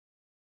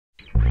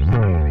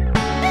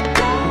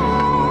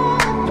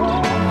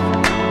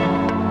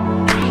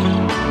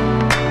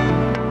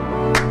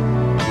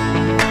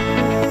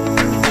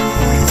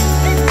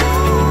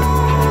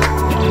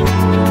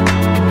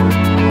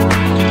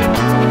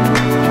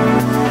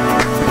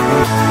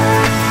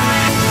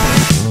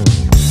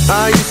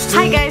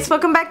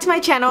welcome back to my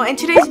channel. In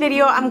today's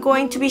video I'm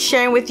going to be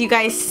sharing with you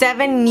guys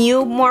 7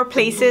 more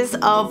places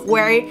of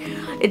where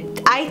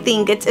I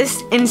think it's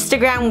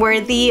Instagram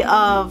worthy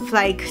of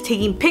like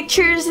taking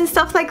pictures and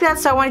stuff like that.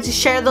 So I wanted to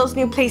share those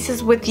new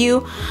places with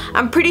you.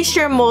 I'm pretty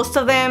sure most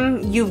of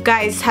them you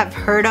guys have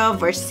heard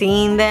of or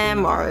seen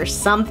them or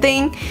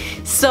something.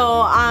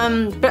 So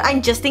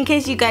but just in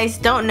case you guys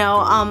don't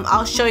know,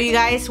 I'll show you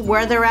guys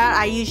where they're at.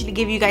 I usually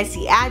give you guys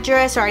the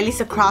address or at least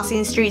a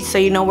crossing street so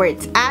you know where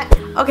it's at.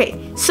 Okay,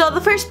 so the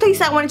first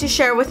place I wanted to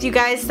share with you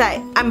guys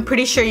that I'm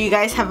pretty sure you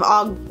guys have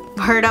all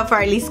heard of or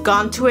at least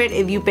gone to it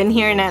if you've been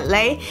here in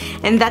LA,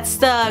 and that's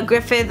the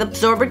Griffith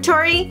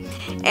Observatory.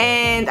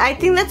 And I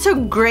think that's a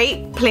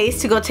great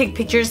place to go take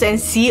pictures and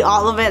see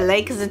all of LA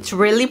because it's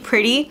really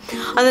pretty.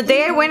 On the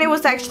day I went it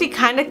was actually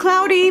kind of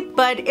cloudy,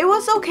 but it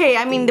was okay.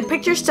 I mean, the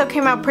pictures still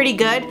came out pretty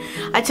good.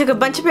 I took a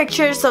bunch of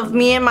pictures of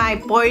me and my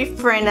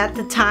boyfriend at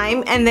the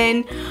time, and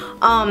then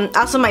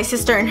also my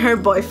sister and her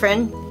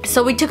boyfriend.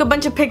 So we took a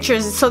bunch of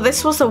pictures. So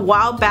this was a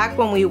while back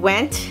when we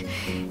went,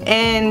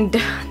 and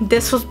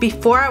this was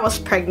before I was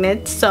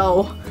pregnant.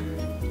 So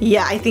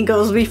yeah, I think it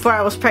was before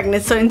I was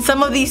pregnant. So in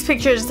some of these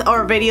pictures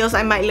or videos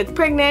I might look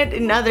pregnant,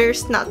 in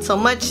others not so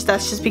much.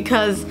 That's just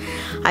because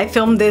I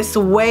filmed this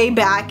way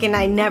back and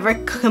I never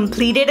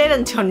completed it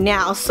until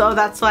now. So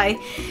that's why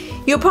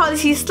you'll probably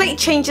see slight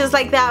changes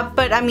like that,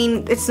 but I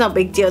mean, it's no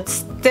big deal.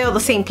 It's still the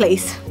same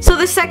place. So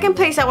the second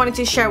place I wanted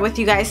to share with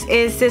you guys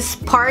is this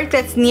park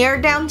that's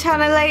near downtown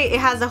LA. It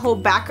has a whole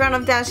background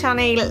of downtown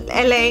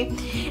LA,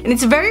 and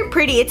it's very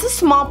pretty. It's a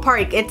small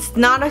park. It's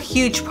not a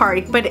huge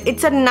park, but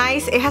it's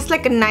it has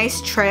like a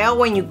nice trail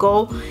when you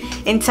go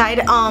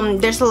inside.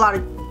 There's a lot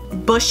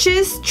of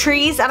bushes,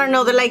 trees, I don't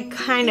know, they're like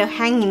kind of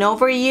hanging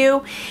over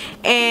you,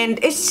 and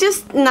it's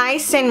just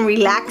nice and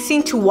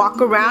relaxing to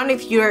walk around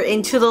if you're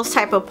into those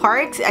type of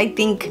parks. I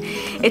think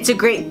it's a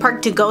great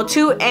park to go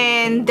to.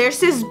 And there's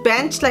this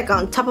bench like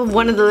on top of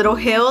one of the little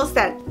hills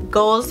that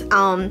goes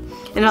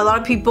and a lot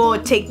of people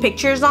take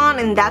pictures on,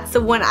 and that's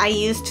the one I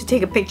used to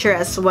take a picture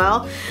as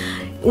well.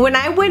 When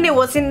I went it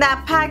wasn't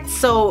that packed,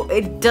 so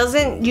it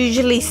doesn't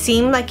usually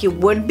seem like it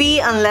would be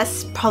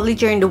unless probably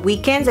during the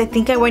weekends. I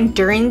think I went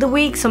during the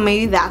week, so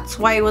maybe that's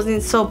why it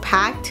wasn't so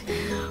packed.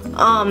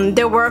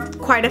 There were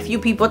quite a few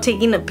people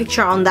taking a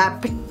picture on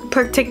that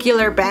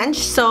particular bench,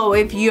 so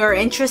if you're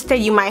interested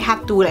you might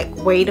have to like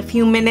wait a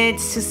few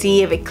minutes to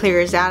see if it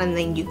clears out and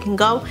then you can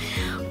go.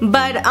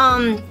 But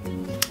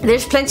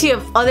there's plenty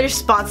of other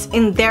spots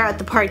in there at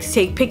the park to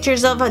take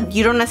pictures of.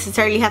 You don't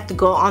necessarily have to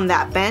go on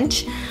that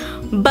bench,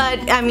 but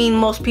I mean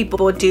most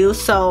people do.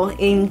 So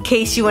in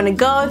case you want to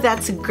go,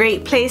 that's a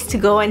great place to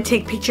go and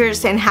take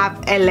pictures and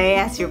have LA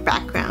as your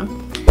background.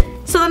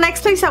 So the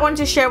next place I wanted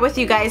to share with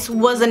you guys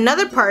was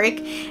another park,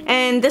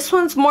 and this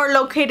one's more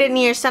located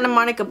near Santa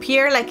Monica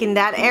Pier, like in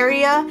that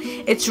area.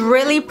 It's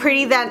really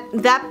pretty.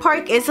 That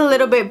park is a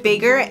little bit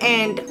bigger,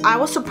 and I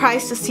was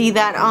surprised to see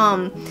that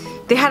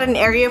they had an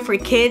area for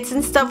kids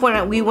and stuff.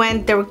 When we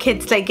went, there were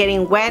kids like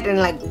getting wet and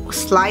like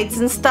slides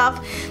and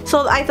stuff.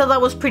 So I thought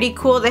that was pretty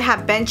cool. They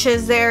have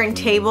benches there and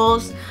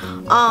tables.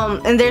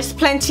 And there's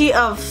plenty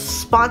of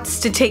spots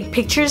to take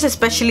pictures,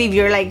 especially if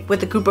you're like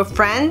with a group of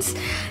friends.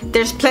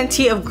 There's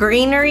plenty of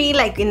greenery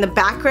like in the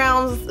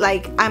background.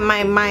 Like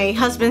my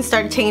husband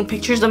started taking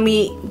pictures of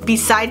me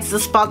besides the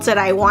spots that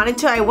I wanted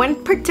to. I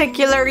went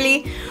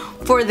particularly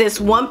for this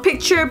one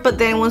picture, but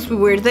then once we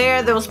were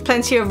there was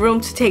plenty of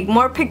room to take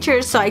more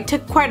pictures, so I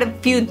took quite a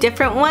few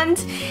different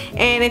ones.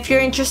 And if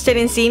you're interested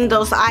in seeing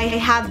those, I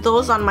have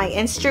those on my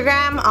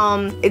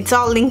Instagram. It's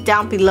all linked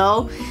down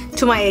below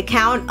to my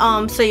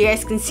account, so you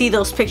guys can see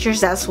those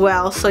pictures as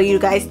well, so you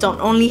guys don't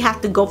only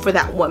have to go for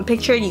that one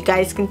picture, you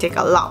guys can take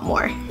a lot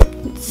more.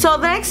 So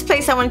the next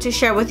place I wanted to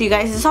share with you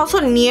guys is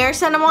also near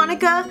Santa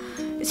Monica.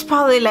 It's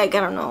probably like,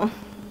 I don't know,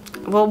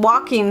 well,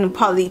 walking would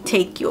probably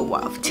take you a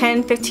while,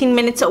 10-15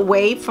 minutes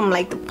away from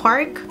like the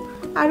park,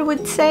 I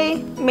would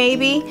say,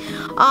 maybe.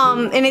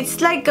 And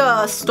it's like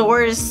a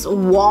store's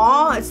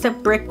wall. It's a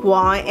brick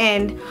wall,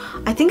 and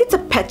I think it's a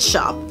pet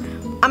shop.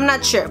 I'm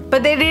not sure,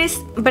 but it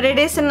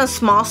is in a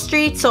small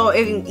street. So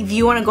if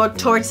you want to go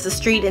towards the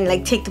street and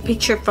like take the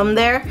picture from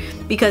there,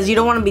 because you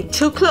don't want to be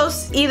too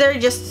close either,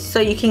 just so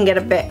you can get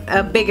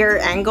a bigger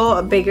angle,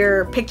 a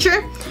bigger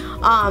picture,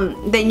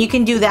 then you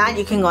can do that.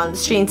 You can go on the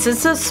street.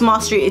 Since it's a small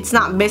street, it's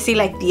not busy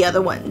like the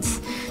other ones,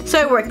 so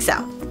it works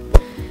out.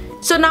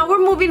 So now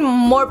we're moving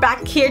more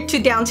back here to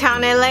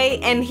downtown LA,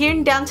 and here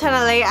in downtown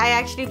LA I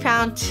actually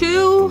found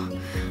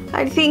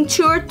I think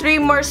 2 or 3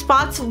 more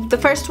spots. The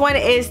first one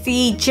is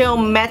the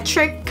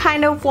geometric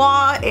kind of wall.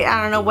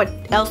 I don't know what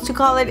else to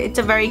call it. It's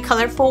a very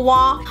colorful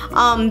wall.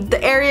 The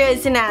area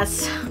isn't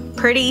as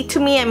pretty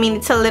to me. I mean,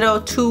 it's a little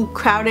too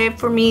crowded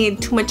for me,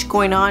 too much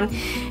going on,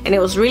 and it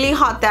was really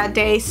hot that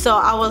day, so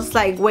I was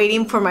like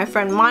waiting for my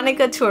friend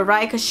Monica to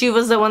arrive because she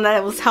was the one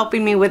that was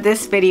helping me with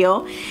this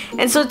video.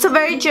 And so it's a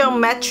very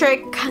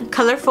geometric,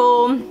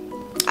 colorful,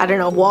 I don't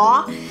know,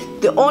 wall.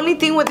 The only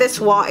thing with this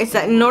wall is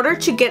that in order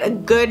to get a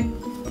good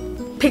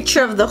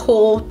picture of the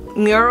whole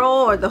mural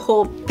or the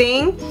whole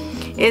thing,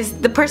 is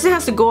the person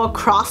has to go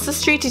across the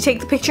street to take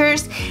the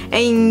pictures,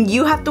 and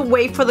you have to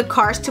wait for the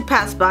cars to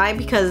pass by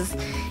because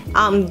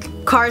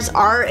cars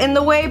are in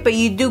the way, but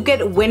you do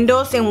get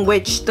windows in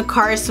which the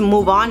cars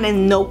move on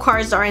and no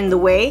cars are in the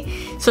way.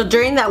 So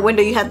during that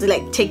window you have to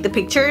like take the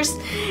pictures,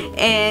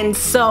 and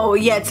so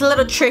yeah, it's a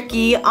little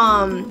tricky.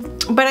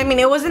 But I mean,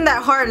 it wasn't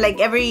that hard. Like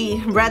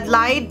every red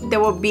light there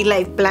will be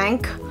like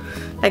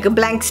a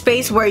blank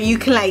space where you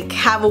can like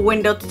have a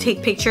window to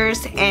take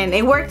pictures, and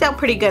it worked out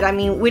pretty good. I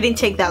mean, we didn't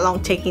take that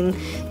long taking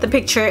the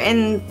picture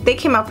and they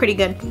came out pretty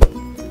good.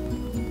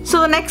 So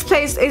the next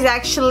place is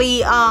actually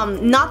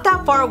not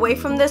that far away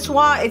from this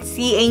wall. It's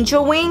the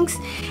Angel Wings,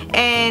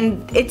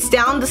 and it's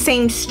down the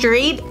same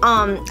street.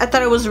 I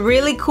thought it was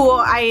really cool.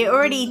 I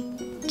already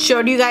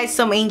showed you guys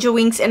some angel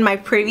wings in my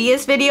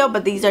previous video,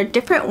 but these are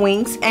different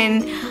wings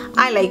and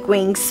I like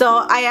wings,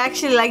 so I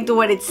actually liked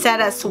what it said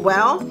as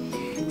well.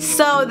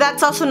 So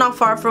that's also not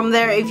far from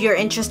there if you're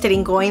interested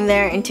in going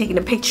there and taking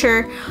a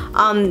picture.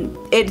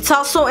 It's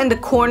also in the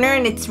corner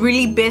and it's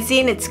really busy,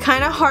 and it's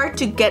kind of hard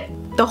to get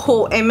the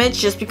whole image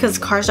just because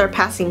cars are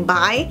passing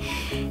by,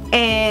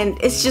 and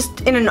it's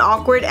just in an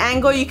awkward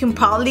angle. You can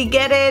probably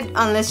get it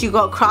unless you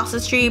go across the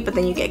street, but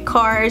then you get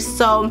cars.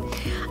 So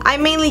I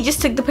mainly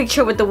just took the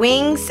picture with the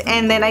wings,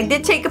 and then I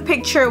did take a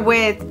picture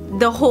with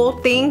the whole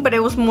thing, but it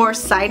was more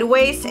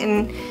sideways,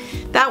 and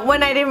that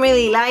one I didn't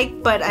really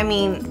like, but I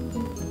mean,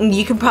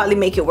 you can probably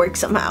make it work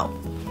somehow.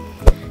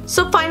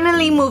 So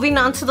finally, moving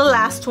on to the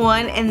last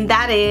one, and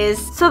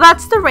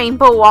that's the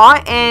rainbow wall,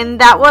 and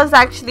that was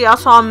actually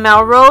also on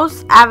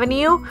Melrose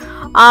Avenue.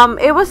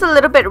 It was a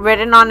little bit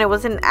written on, it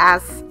wasn't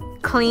as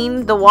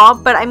clean, the wall,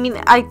 but I mean,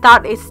 I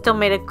thought it still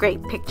made a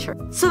great picture.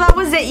 So that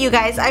was it, you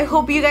guys. I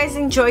hope you guys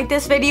enjoyed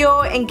this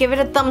video, and give it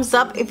a thumbs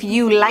up if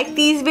you like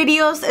these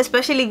videos,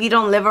 especially if you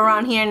don't live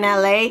around here in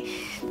LA.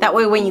 That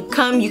way when you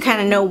come, you kind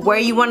of know where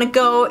you want to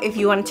go, if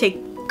you want to take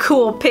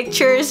cool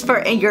pictures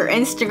for your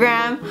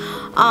Instagram.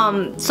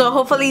 So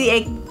hopefully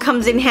it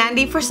comes in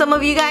handy for some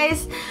of you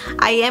guys.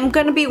 I am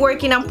gonna be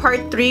working on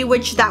part 3,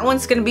 which that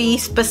one's gonna be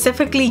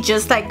specifically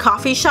just like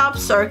coffee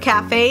shops or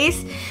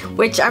cafes,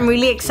 which I'm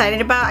really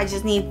excited about. I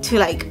just need to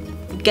like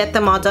get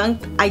them all done.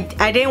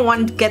 I didn't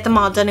want to get them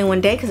all done in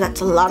one day because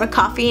that's a lot of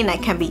coffee and I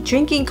can't be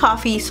drinking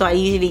coffee, so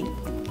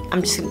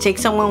I'm just gonna take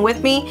someone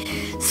with me.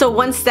 So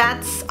once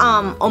that's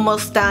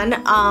almost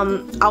done,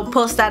 I'll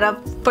post that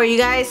up for you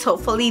guys.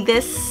 Hopefully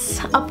this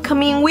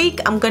upcoming week.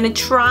 I'm gonna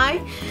try.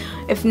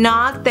 If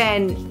not,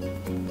 then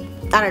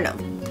I don't know.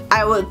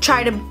 I will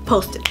try to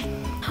post it.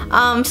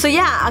 So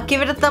yeah, I'll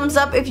give it a thumbs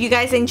up if you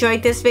guys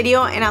enjoyed this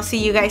video, and I'll see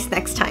you guys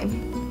next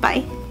time.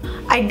 Bye.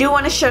 I do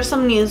want to share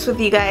some news with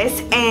you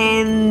guys,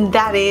 and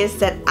that is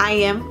that I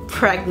am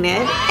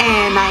pregnant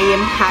and I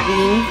am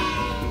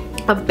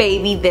having a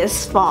baby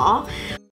this fall.